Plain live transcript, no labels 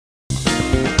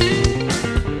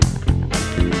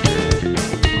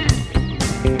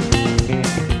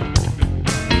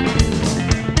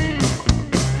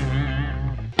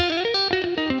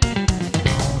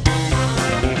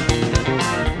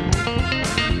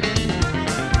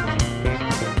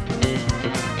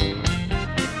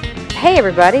Hey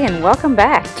everybody, and welcome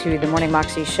back to the Morning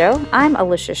Moxie Show. I'm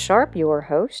Alicia Sharp, your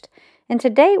host, and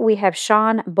today we have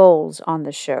Shawn Bolz on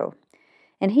the show.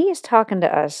 And he is talking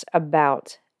to us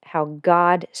about how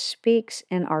God speaks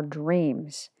in our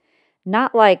dreams.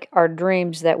 Not like our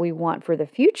dreams that we want for the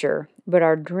future, but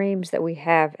our dreams that we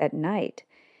have at night.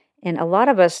 And a lot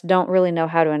of us don't really know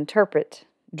how to interpret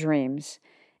dreams.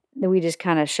 We just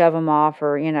kind of shove them off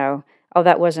or, oh,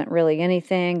 that wasn't really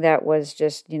anything. That was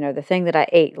just, the thing that I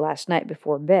ate last night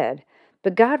before bed.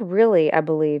 But God really, I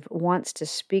believe, wants to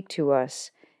speak to us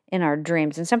in our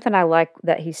dreams. And something I like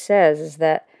that he says is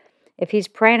that if he's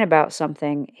praying about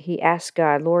something, he asks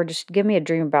God, Lord, just give me a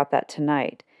dream about that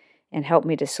tonight and help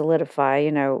me to solidify,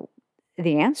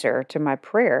 the answer to my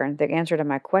prayer and the answer to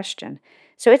my question.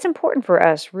 So it's important for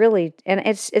us, really, and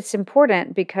it's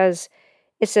important because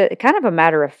it's a kind of a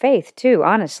matter of faith too,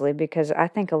 honestly, because I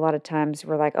think a lot of times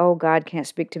we're like, oh, God can't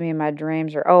speak to me in my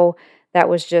dreams, or oh, that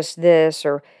was just this,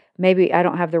 or maybe I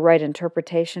don't have the right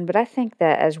interpretation. But I think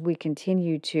that as we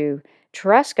continue to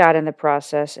trust God in the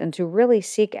process and to really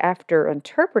seek after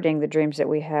interpreting the dreams that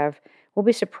we have, we'll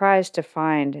be surprised to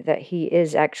find that He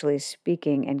is actually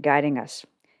speaking and guiding us.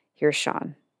 Here's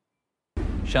Shawn.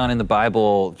 Shawn, in the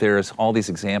Bible, there's all these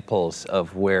examples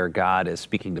of where God is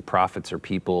speaking to prophets or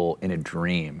people in a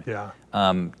dream. Yeah.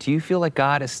 Do you feel like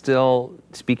God is still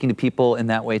speaking to people in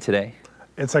that way today?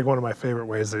 It's like one of my favorite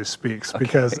ways that he speaks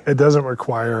because it doesn't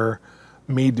require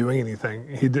me doing anything.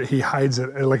 He hides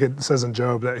it, like it says in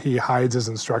Job, that he hides his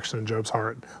instruction in Job's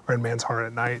heart or in man's heart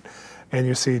at night. And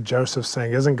you see Joseph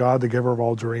saying, isn't God the giver of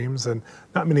all dreams? And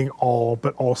not meaning all,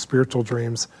 but all spiritual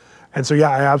dreams. And so, yeah,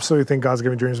 I absolutely think God's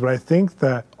giving dreams, but I think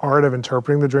the art of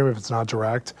interpreting the dream, if it's not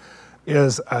direct,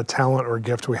 is a talent or a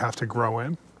gift we have to grow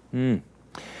in.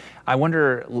 I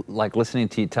wonder, like listening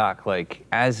to you talk, why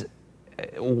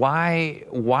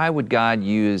would God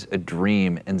use a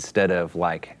dream instead of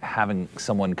like having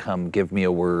someone come give me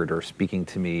a word or speaking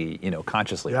to me,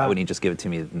 consciously? Yeah. Why wouldn't he just give it to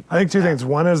me? I think two things.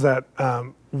 One is that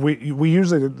we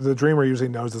usually, the dreamer usually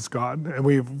knows it's God, and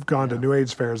we've gone to New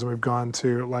Age fairs and we've gone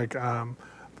to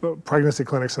pregnancy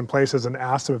clinics and places and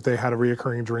asked them if they had a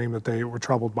reoccurring dream that they were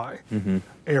troubled by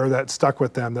or that stuck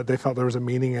with them, that they felt there was a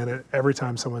meaning in it. Every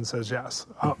time someone says yes.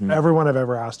 Everyone I've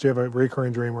ever asked, do you have a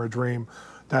recurring dream or a dream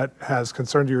that has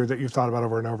concerned you or that you've thought about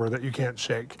over and over that you can't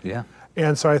shake? Yeah.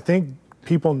 And so I think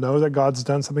people know that God's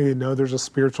done something. They know there's a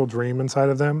spiritual dream inside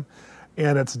of them.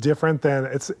 And it's different than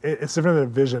it's different than a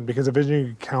vision, because a vision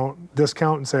you can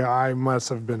discount and say, I must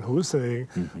have been hallucinating.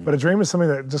 But a dream is something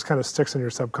that just kind of sticks in your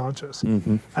subconscious.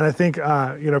 And I think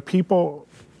God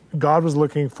was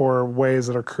looking for ways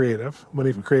that are creative when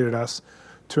he created us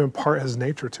to impart his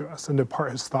nature to us and to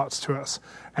impart his thoughts to us.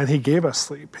 And he gave us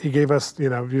sleep. He gave us,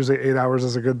 usually 8 hours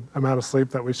is a good amount of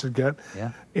sleep that we should get.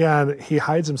 Yeah. And he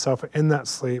hides himself in that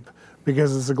sleep,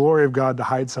 because it's the glory of God to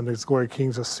hide something. It's the glory of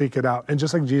kings to seek it out. And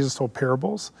just like Jesus told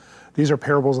parables, these are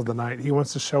parables of the night. He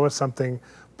wants to show us something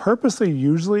purposely.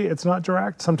 Usually it's not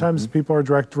direct. Sometimes people are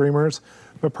direct dreamers,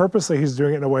 but purposely he's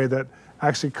doing it in a way that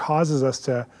actually causes us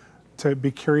to be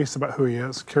curious about who he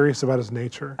is, curious about his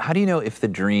nature. How do you know if the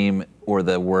dream or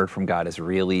the word from God is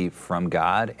really from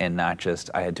God and not just,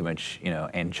 I had too much,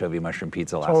 anchovy mushroom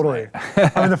pizza last night?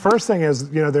 I mean, the first thing is,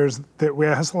 we have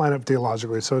to line up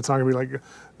theologically. So it's not going to be like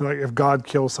if God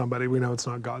kills somebody, we know it's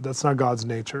not God. That's not God's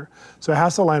nature. So it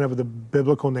has to line up with the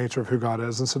biblical nature of who God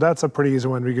is. And so that's a pretty easy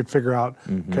one. We could figure out,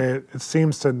 okay, it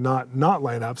seems to not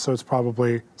line up. So it's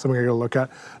probably something I got to look at.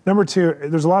 Number two,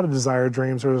 there's a lot of desire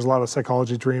dreams, or there's a lot of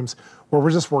psychology dreams where we're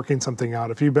just working something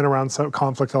out. If you've been around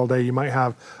conflict all day, you might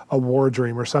have a war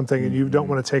dream or something, and you don't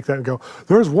want to take that and go,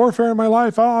 there's warfare in my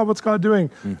life. Oh, what's God doing?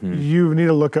 You need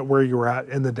to look at where you were at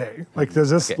in the day. Like,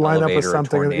 does this line up with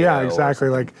something? Yeah, exactly.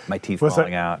 Like my teeth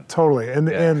falling out. Totally.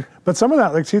 But some of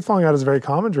that, like teeth falling out, is a very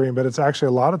common dream, but it's actually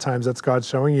a lot of times that's God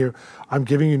showing you, I'm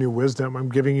giving you new wisdom. I'm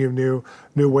giving you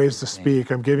new ways to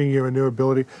speak. I'm giving you a new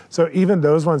ability. So even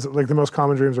those ones, like the most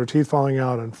common dreams are teeth falling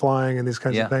out and flying and these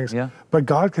kinds of things. Yeah. But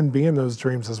God can be in those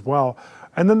dreams as well.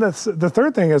 And then the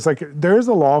third thing is, like, there is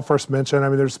a law of first mention. I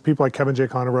mean, there's people like Kevin J.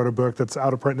 Conner wrote a book that's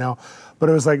out of print now, but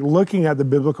it was like looking at the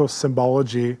biblical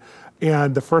symbology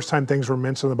and the first time things were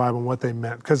mentioned in the Bible and what they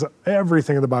meant. Because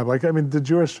everything in the Bible, the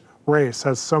Jewish race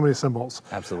has so many symbols.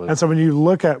 Absolutely. And so when you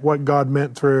look at what God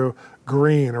meant through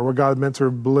green or what God meant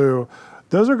through blue,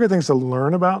 those are good things to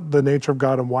learn about the nature of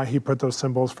God and why he put those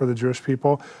symbols for the Jewish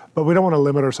people. But we don't want to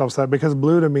limit ourselves to that, because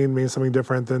blue to me means something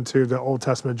different than to the Old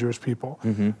Testament Jewish people.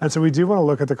 And so we do want to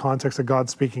look at the context of God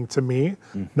speaking to me,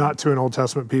 not to an Old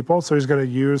Testament people. So he's going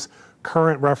to use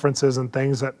current references and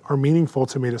things that are meaningful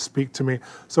to me to speak to me.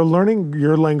 So learning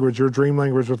your language, your dream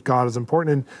language with God is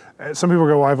important. And some people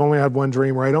go, well, I've only had one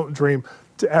dream, or I don't dream.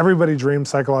 Everybody dreams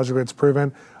psychologically, it's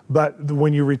proven. But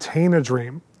when you retain a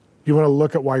dream, you want to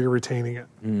look at why you're retaining it.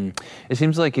 It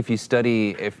seems like if you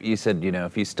study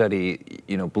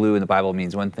blue in the Bible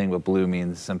means one thing, but blue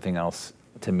means something else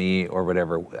to me or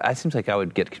whatever. It seems like I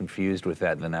would get confused with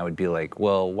that. Then I would be like,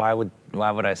 well, why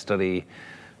would I study,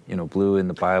 blue in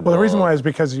the Bible? Well, the reason why is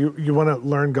because you want to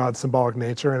learn God's symbolic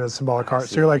nature and his symbolic heart.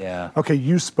 So you're like, okay,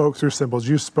 you spoke through symbols,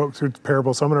 you spoke through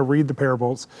parables, so I'm going to read the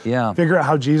parables, figure out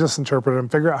how Jesus interpreted them,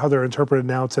 figure out how they're interpreted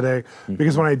now today.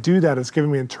 Because when I do that, it's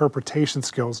giving me interpretation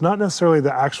skills. Not necessarily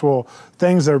the actual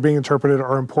things that are being interpreted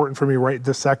are important for me right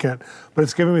this second, but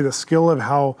it's giving me the skill of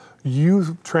how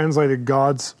you translated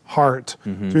God's heart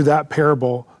through that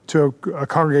parable to a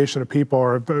congregation of people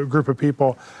or a group of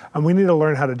people. And we need to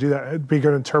learn how to do that, be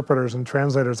good interpreters and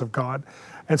translators of God.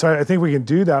 And so I think we can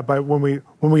do that by when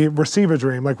we receive a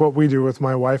dream, like what we do with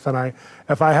my wife and I.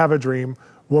 If I have a dream,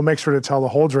 we'll make sure to tell the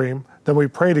whole dream. Then we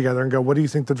pray together and go, what do you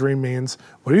think the dream means?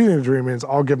 What do you think the dream means?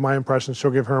 I'll give my impressions,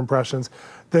 she'll give her impressions.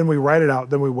 Then we write it out,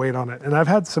 then we wait on it. And I've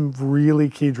had some really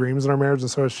key dreams in our marriage,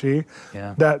 and so has she,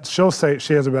 that she'll say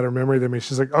she has a better memory than me.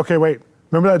 She's like, okay, wait,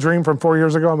 remember that dream from 4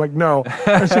 years ago? I'm like, no.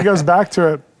 And she goes back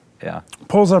to it,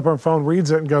 pulls up her phone,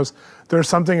 reads it, and goes, there's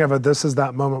something of a, this is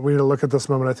that moment. We need to look at this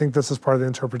moment. I think this is part of the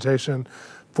interpretation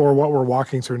for what we're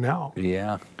walking through now.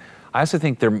 Yeah. I also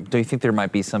think do you think there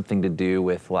might be something to do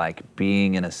with like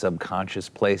being in a subconscious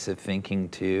place of thinking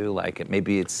too? Like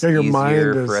maybe it's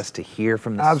easier for us to hear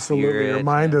from the Spirit. Your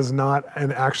mind is not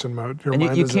in action mode.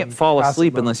 You can't fall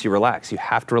asleep unless you relax. You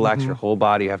have to relax your whole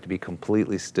body. You have to be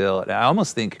completely still. And I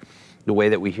almost think the way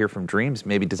that we hear from dreams,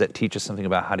 maybe does that teach us something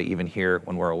about how to even hear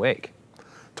when we're awake?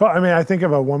 I mean, I think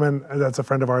of a woman that's a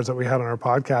friend of ours that we had on our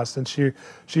podcast, and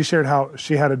she shared how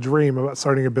she had a dream about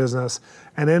starting a business,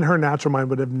 and in her natural mind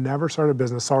would have never started a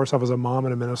business, saw herself as a mom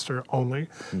and a minister only.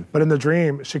 But in the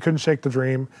dream, she couldn't shake the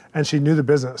dream, and she knew the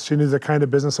business. She knew the kind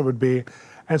of business it would be.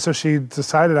 And so she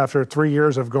decided after 3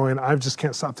 years of going, I just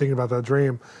can't stop thinking about that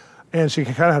dream. And she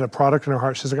kind of had a product in her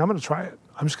heart. She's like, I'm going to try it.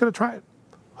 I'm just going to try it.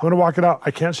 I'm going to walk it out.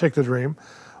 I can't shake the dream.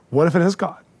 What if it is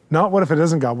God? Not what if it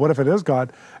isn't God, what if it is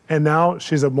God? And now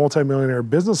she's a multimillionaire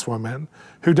businesswoman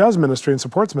who does ministry and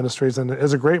supports ministries and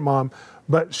is a great mom,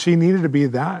 but she needed to be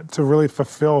that to really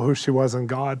fulfill who she was in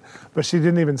God, but she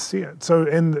didn't even see it. So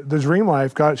in the dream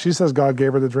life, she says God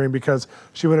gave her the dream because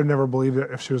she would have never believed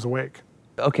it if she was awake.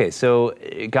 Okay, so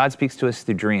God speaks to us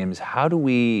through dreams. How do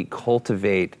we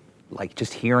cultivate like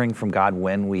just hearing from God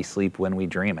when we sleep, when we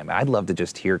dream? I mean, I'd love to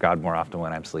just hear God more often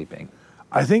when I'm sleeping.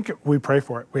 I think we pray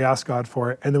for it. We ask God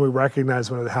for it, and then we recognize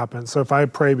when it happens. So if I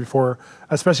pray before,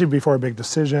 especially before a big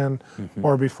decision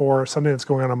or before something that's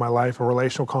going on in my life, a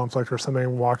relational conflict or something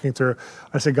I'm walking through,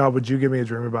 I say, God, would you give me a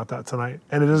dream about that tonight?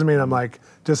 And it doesn't mean I'm like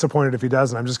disappointed if he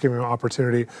doesn't. I'm just giving him an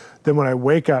opportunity. Then when I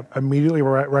wake up, immediately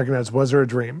recognize, was there a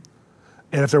dream?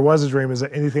 And if there was a dream, is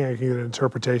there anything I can get an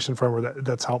interpretation from or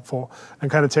that's helpful?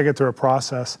 And kind of take it through a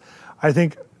process. I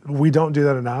think we don't do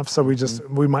that enough, so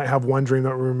we might have one dream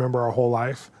that we remember our whole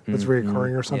life that's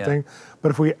reoccurring or something. But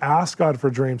if we ask God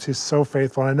for dreams, he's so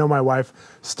faithful. And I know my wife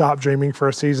stopped dreaming for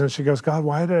a season. She goes, God,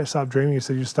 why did I stop dreaming? He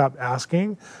said, you stopped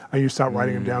asking, and you stopped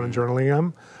writing them down and journaling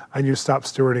them, and you stopped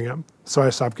stewarding them. So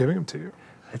I stopped giving them to you.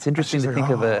 It's interesting to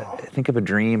think of a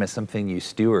dream as something you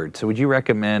steward. So would you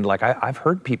recommend, like I've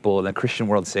heard people in the Christian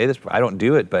world say this, but I don't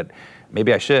do it, but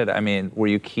maybe I should. I mean,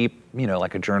 where you keep,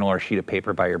 like a journal or a sheet of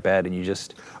paper by your bed and you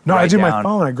just I do my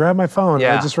phone. I grab my phone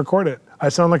and I just record it. I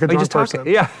sound like a drunk person.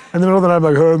 Yeah. In the middle of the night, I'm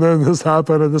like, oh, and then this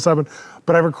happened and this happened.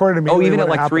 But I record it immediately. Oh, even at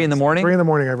like 3 in the morning? 3 in the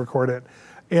morning, I record it.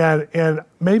 And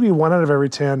maybe 1 out of every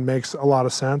 10 makes a lot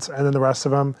of sense. And then the rest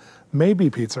of them may be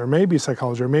pizza or maybe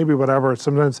psychology or maybe whatever.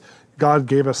 Sometimes God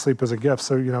gave us sleep as a gift.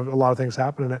 So, a lot of things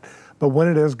happen in it. But when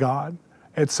it is God,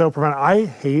 it's so profound. I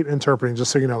hate interpreting,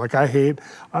 just so you know. Like, I hate,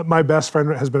 my best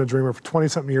friend has been a dreamer for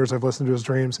 20-something years. I've listened to his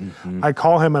dreams. I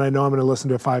call him and I know I'm going to listen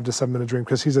to a 5 to 7 minute dream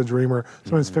because he's a dreamer.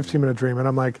 Sometimes 15-minute dream. And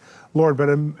I'm like, Lord, but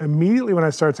immediately when I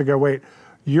start to go, wait,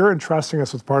 you're entrusting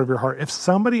us with part of your heart. If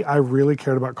somebody I really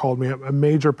cared about called me, a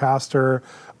major pastor,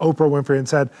 Oprah Winfrey, and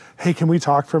said, hey, can we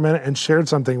talk for a minute, and shared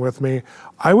something with me,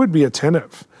 I would be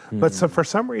attentive. But so for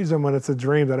some reason, when it's a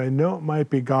dream that I know it might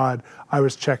be God, I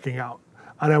was checking out.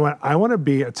 And I went, I want to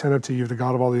be attentive to you, the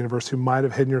God of all the universe, who might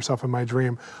have hidden yourself in my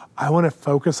dream. I want to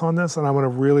focus on this, and I want to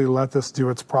really let this do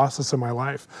its process in my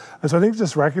life. And so I think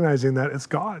just recognizing that it's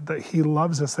God, that he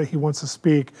loves us, that he wants to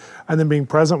speak, and then being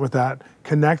present with that,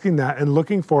 connecting that, and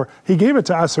looking for, he gave it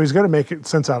to us, so he's going to make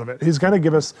sense out of it. He's going to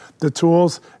give us the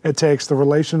tools it takes, the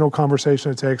relational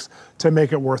conversation it takes to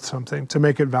make it worth something, to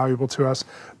make it valuable to us.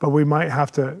 But we might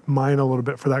have to mine a little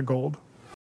bit for that gold.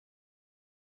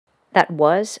 That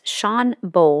was Shawn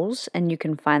Bolz, and you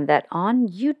can find that on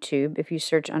YouTube if you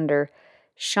search under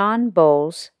Shawn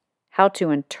Bolz, How to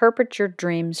Interpret Your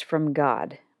Dreams from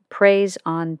God. Praise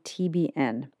on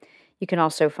TBN. You can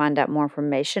also find out more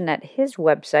information at his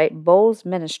website,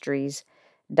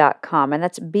 bolzministries.com, and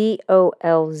that's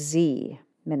BOLZ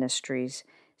Ministries.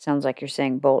 Sounds like you're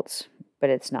saying bolts, but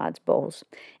it's not, it's Bolz.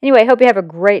 Anyway, I hope you have a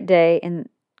great day, and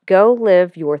go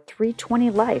live your 320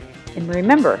 life. And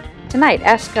remember, tonight,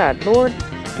 ask God, Lord,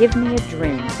 give me a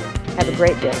dream. Have a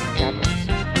great day. God bless.